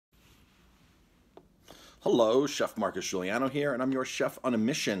Hello, Chef Marcus Guiliano here, and I'm your chef on a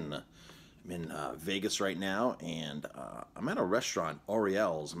mission. I'm in Vegas right now, and I'm at a restaurant,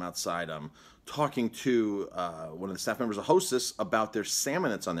 Aureole's. I'm outside. I'm talking to one of the staff members, a hostess, about their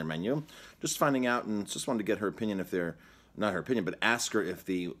salmon that's on their menu. Just finding out, and just wanted to get her opinion if they're, not her opinion, but ask her if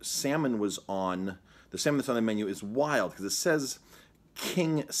the salmon that's on the menu is wild, because it says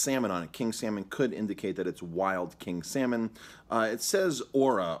king salmon on it. King salmon could indicate that it's wild king salmon. It says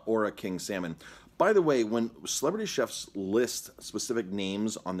Aura king salmon. By the way, when celebrity chefs list specific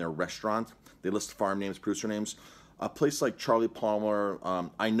names on their restaurant, they list farm names, producer names. A place like Charlie Palmer,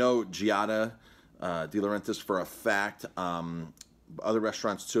 I know Giada De Laurentiis for a fact, other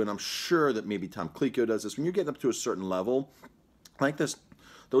restaurants too, and I'm sure that maybe Tom Colicchio does this. When you get up to a certain level, like this,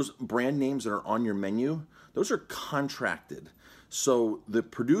 those brand names that are on your menu, those are contracted. So the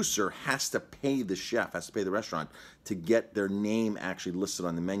producer has to pay the chef, has to pay the restaurant to get their name actually listed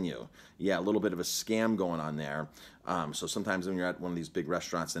on the menu. Yeah, a little bit of a scam going on there. So sometimes when you're at one of these big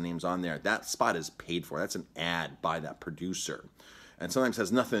restaurants, the name's on there, that spot is paid for. That's an ad by that producer. And sometimes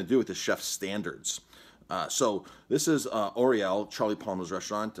has nothing to do with the chef's standards. So this is Aureole, Charlie Palmer's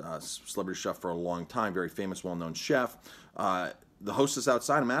restaurant, celebrity chef for a long time, very famous, well-known chef. The hostess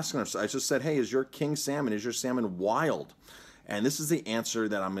outside, I'm asking her, I just said, hey, is your king salmon, is your salmon wild? And this is the answer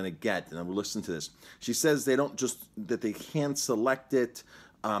that I'm going to get, and I will listen to this. She says they don't just, that they can select it,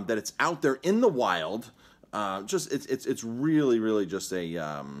 that it's out there in the wild. It's really just a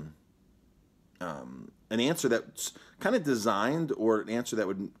an answer that's kind of designed, or an answer that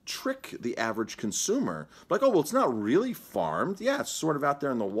would trick the average consumer. Like, oh, well, it's not really farmed. Yeah, it's sort of out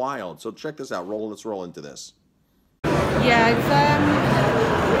there in the wild. So check this out. Let's roll into this. Yeah, it's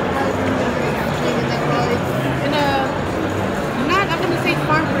in a, I'm not going to say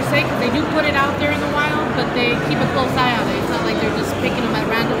farm per se, because they do put it out there in the wild, but they keep a close eye on it. It's not like they're just picking them at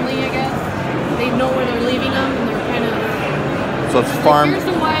randomly, I guess. They know where they're leaving them, and they're kind of... So it's farm... Here's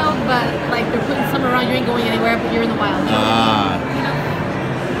the wild, but like they're putting some around. You ain't going anywhere, but you're in the wild. You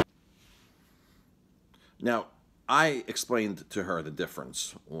know? Now, I explained to her the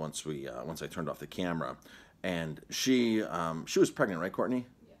difference once I turned off the camera, and she was pregnant, right, Courtney?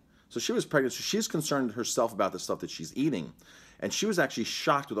 Yeah. So she was pregnant. So she's concerned herself about the stuff that she's eating, and she was actually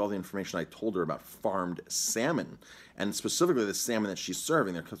shocked with all the information I told her about farmed salmon, and specifically the salmon that she's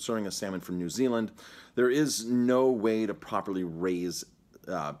serving. They're serving a salmon from New Zealand. There is no way to properly raise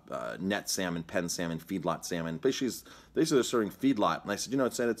net salmon, pen salmon, feedlot salmon. Basically they're serving feedlot. And I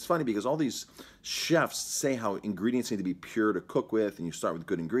said, it's funny because all these chefs say how ingredients need to be pure to cook with, and you start with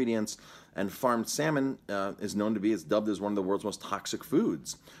good ingredients. And farmed salmon is known to be, it's dubbed as one of the world's most toxic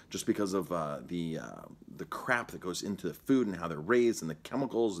foods, just because of the crap that goes into the food and how they're raised, and the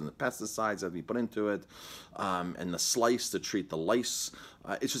chemicals and the pesticides that we put into it, and the slice to treat the lice.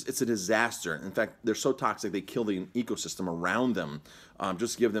 It's a disaster. In fact, they're so toxic they kill the ecosystem around them.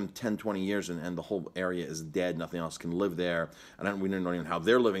 Just give them 10, 20 years and the whole area is dead. Nothing else can live there. And we don't even know how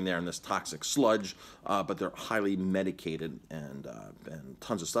they're living there in this toxic sludge, but they're highly medicated, and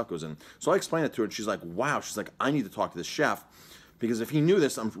tons of stuff goes in. So I explained it to her, and she's like, wow. She's like, I need to talk to the chef, because if he knew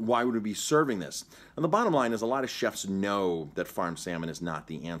this, why would he be serving this? And the bottom line is a lot of chefs know that farmed salmon is not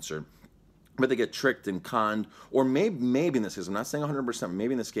the answer, but they get tricked and conned, or maybe in this case, I'm not saying 100%,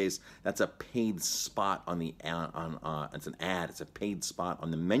 maybe in this case, that's a paid spot on the it's an ad, it's a paid spot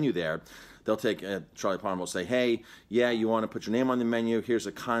on the menu there. They'll take, Charlie Palmer will say, hey, yeah, you want to put your name on the menu, here's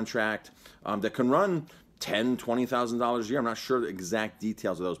a contract that can run $10,000, $20,000 a year. I'm not sure the exact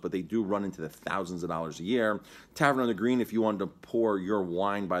details of those, but they do run into the thousands of dollars a year. Tavern on the Green, if you wanted to pour your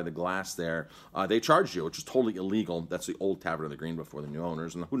wine by the glass there, they charged you, which is totally illegal. That's the old Tavern on the Green before the new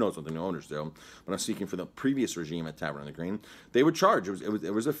owners, and who knows what the new owners do. But I'm speaking for the previous regime at Tavern on the Green. They would charge.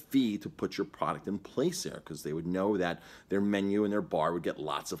 It was a fee to put your product in place there, because they would know that their menu and their bar would get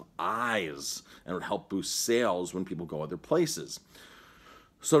lots of eyes, and it would help boost sales when people go other places.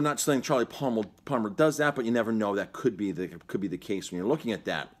 So not saying Charlie Palmer does that, but you never know. That could be the case when you're looking at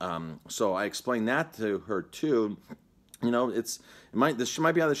that. So I explained that to her too. This might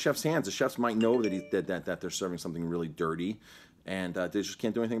be out of the chef's hands. The chefs might know that they're serving something really dirty, and they just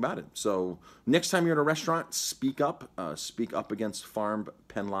can't do anything about it. So next time you're at a restaurant, speak up against farmed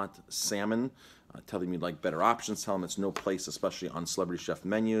penlot salmon. Tell them you'd like better options. Tell them it's no place, especially on celebrity chef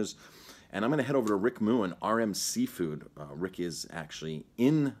menus. And I'm going to head over to Rick Moon, RM Seafood. Rick is actually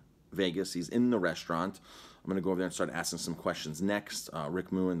in Vegas. He's in the restaurant. I'm going to go over there and start asking some questions next.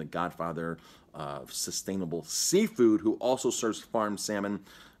 Rick Moon, the godfather of sustainable seafood, who also serves farmed salmon.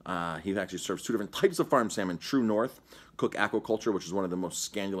 He actually serves two different types of farmed salmon: True North, Cook Aquaculture, which is one of the most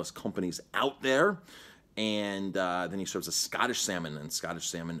scandalous companies out there, And then he serves a Scottish salmon, and Scottish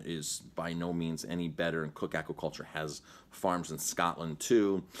salmon is by no means any better, and Cook Aquaculture has farms in Scotland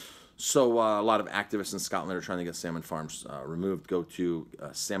too. So a lot of activists in Scotland are trying to get salmon farms removed. Go to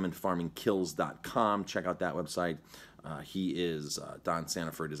salmonfarmingkills.com. Check out that website. Don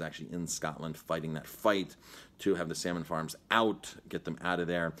Sanford is actually in Scotland fighting that fight to have the salmon farms out, get them out of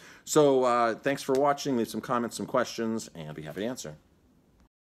there. So thanks for watching. Leave some comments, some questions, and I'll be happy to answer.